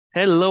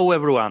Hello,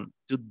 everyone.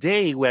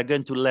 Today, we are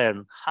going to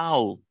learn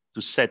how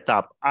to set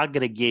up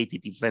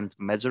aggregated event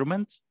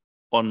measurement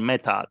on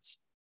Meta ads.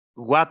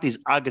 What is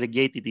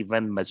aggregated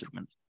event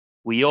measurement?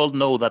 We all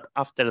know that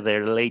after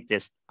their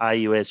latest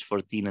iOS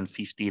 14 and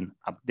 15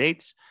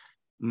 updates,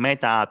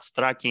 Meta ads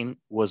tracking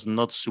was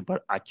not super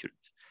accurate.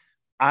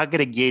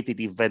 Aggregated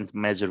event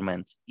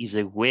measurement is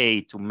a way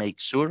to make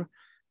sure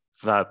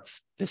that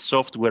the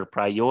software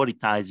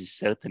prioritizes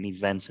certain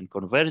events and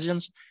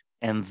conversions,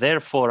 and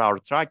therefore our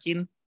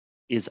tracking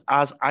is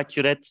as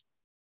accurate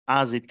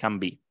as it can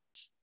be.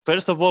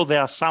 First of all,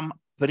 there are some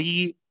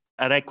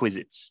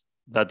prerequisites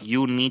that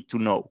you need to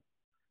know.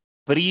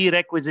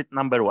 Prerequisite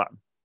number one,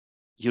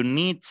 you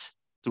need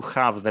to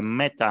have the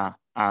Meta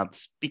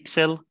Ads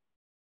pixel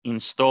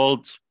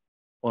installed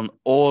on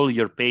all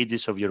your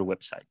pages of your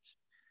website.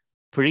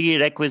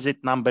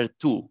 Prerequisite number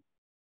two,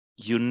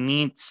 you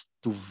need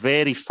to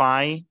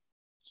verify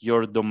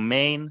your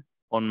domain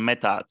on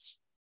Meta Ads.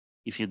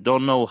 If you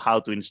don't know how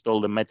to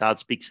install the Meta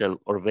Ads pixel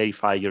or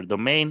verify your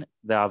domain,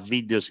 there are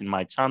videos in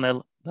my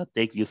channel that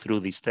take you through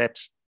these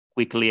steps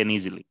quickly and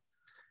easily.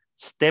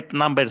 Step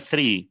number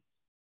three,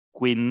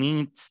 we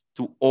need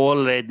to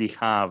already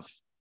have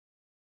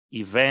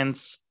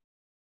events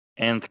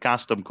and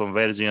custom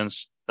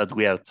conversions that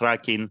we are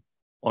tracking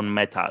on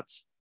Meta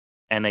Ads.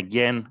 And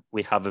again,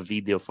 we have a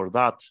video for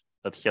that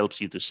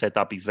helps you to set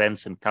up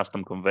events and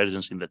custom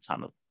conversions in the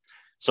channel.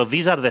 So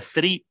these are the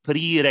three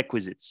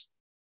prerequisites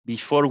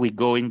before we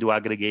go into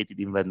aggregated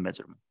event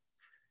measurement.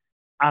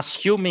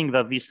 Assuming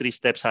that these three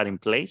steps are in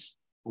place,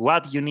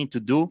 what you need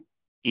to do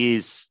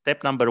is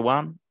step number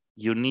one,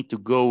 you need to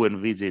go and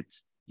visit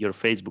your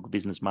Facebook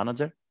Business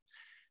Manager.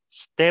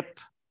 Step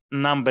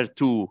number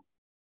two,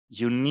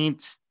 you need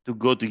to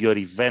go to your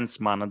Events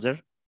Manager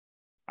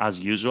as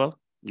usual.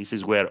 This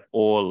is where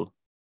all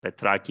the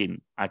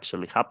tracking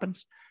actually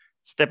happens.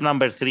 Step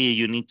number three,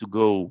 you need to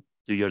go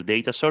to your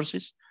data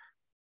sources.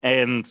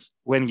 And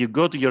when you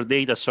go to your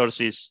data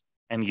sources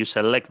and you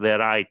select the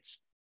right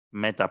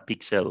Meta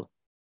pixel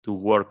to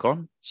work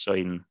on, so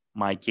in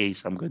my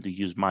case, I'm going to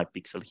use my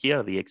pixel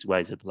here, the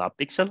XYZ Lab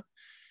pixel,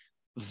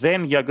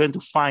 then you're going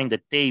to find a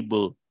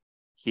table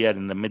here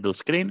in the middle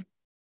screen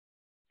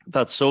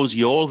that shows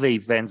you all the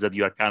events that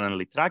you are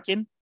currently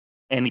tracking.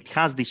 And it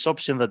has this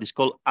option that is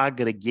called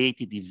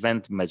aggregated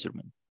event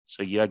measurement.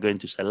 So you are going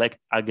to select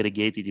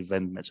aggregated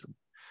event measurement.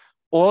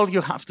 All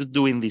you have to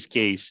do in this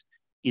case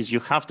is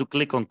you have to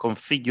click on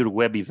configure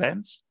web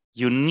events.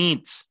 You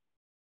need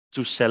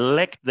to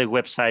select the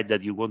website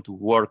that you want to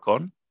work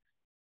on.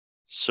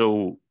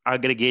 So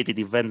aggregated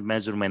event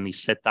measurement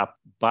is set up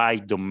by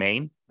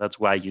domain. That's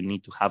why you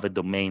need to have a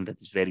domain that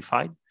is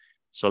verified.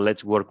 So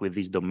let's work with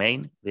this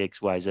domain, the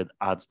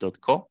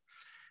xyzads.co.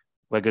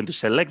 We're going to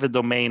select the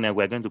domain and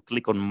we're going to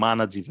click on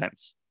manage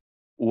events.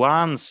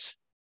 Once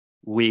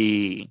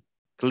we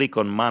click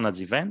on manage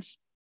events,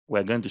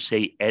 we're going to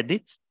say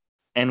edit.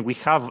 And we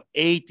have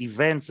 8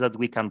 events that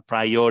we can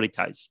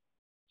prioritize.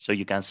 So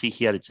you can see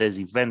here, it says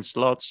event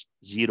slots,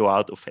 0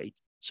 out of 8.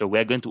 So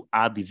we're going to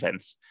add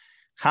events.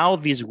 How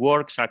this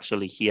works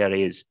actually here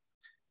is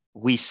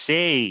we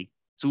say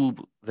to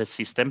the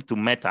system, to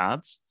Meta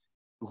Ads,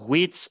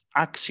 which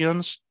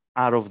actions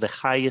are of the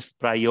highest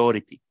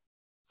priority.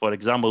 For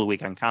example, we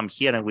can come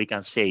here and we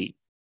can say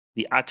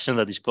the action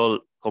that is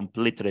called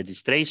complete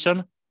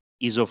registration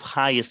is of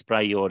highest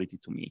priority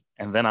to me.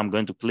 And then I'm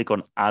going to click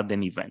on add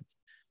an event.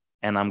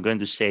 And I'm going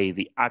to say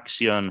the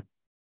action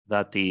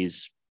that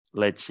is,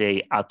 let's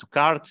say, add to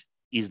cart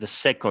is the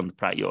second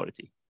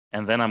priority.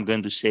 And then I'm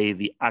going to say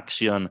the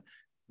action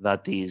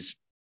that is,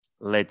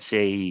 let's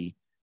say,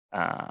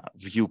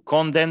 view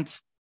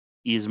content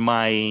is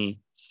my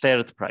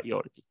third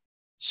priority.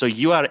 So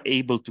you are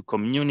able to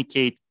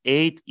communicate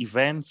 8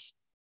 events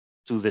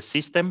to the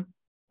system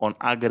on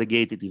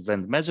aggregated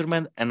event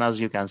measurement. And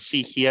as you can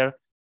see here,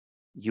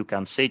 you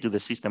can say to the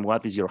system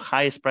what is your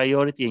highest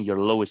priority and your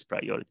lowest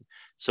priority.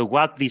 So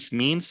what this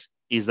means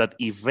is that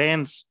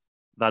events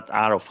that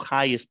are of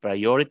highest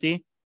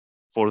priority,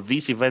 for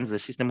these events, the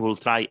system will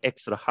try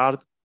extra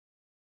hard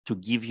to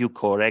give you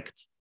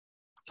correct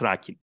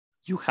tracking.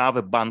 You have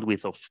a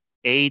bandwidth of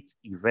 8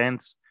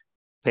 events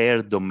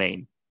per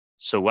domain.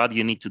 So what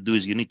you need to do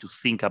is you need to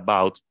think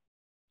about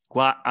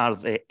what are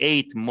the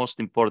 8 most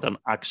important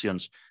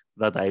actions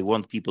that I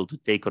want people to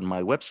take on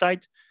my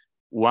website.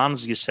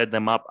 Once you set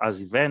them up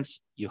as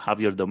events, you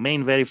have your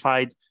domain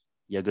verified.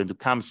 You're going to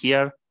come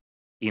here,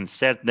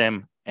 insert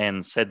them,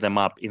 and set them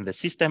up in the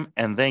system.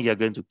 And then you're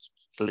going to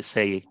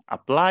say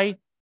apply.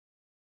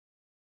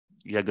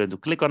 You're going to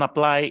click on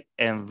apply,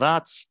 and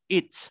that's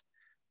it.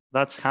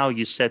 That's how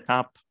you set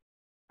up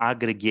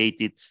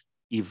aggregated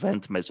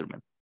event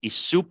measurement. It's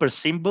super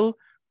simple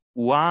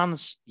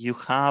once you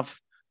have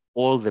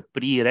all the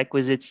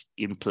prerequisites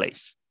in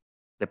place.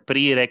 The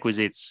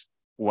prerequisites,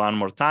 one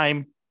more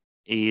time,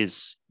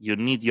 is you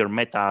need your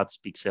Meta Ads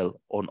pixel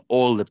on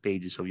all the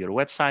pages of your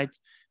website.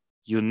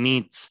 You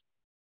need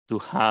to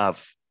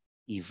have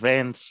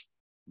events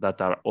that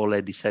are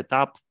already set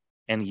up,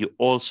 and you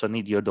also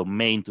need your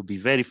domain to be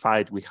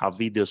verified. We have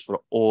videos for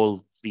all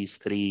these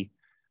three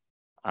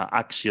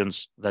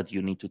actions that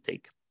you need to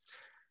take.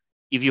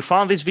 If you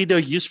found this video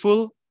useful,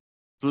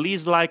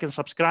 please like and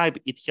subscribe.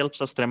 It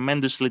helps us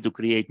tremendously to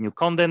create new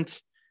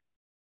content.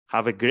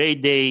 Have a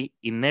great day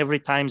in every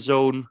time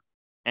zone,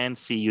 and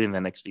see you in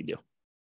the next video.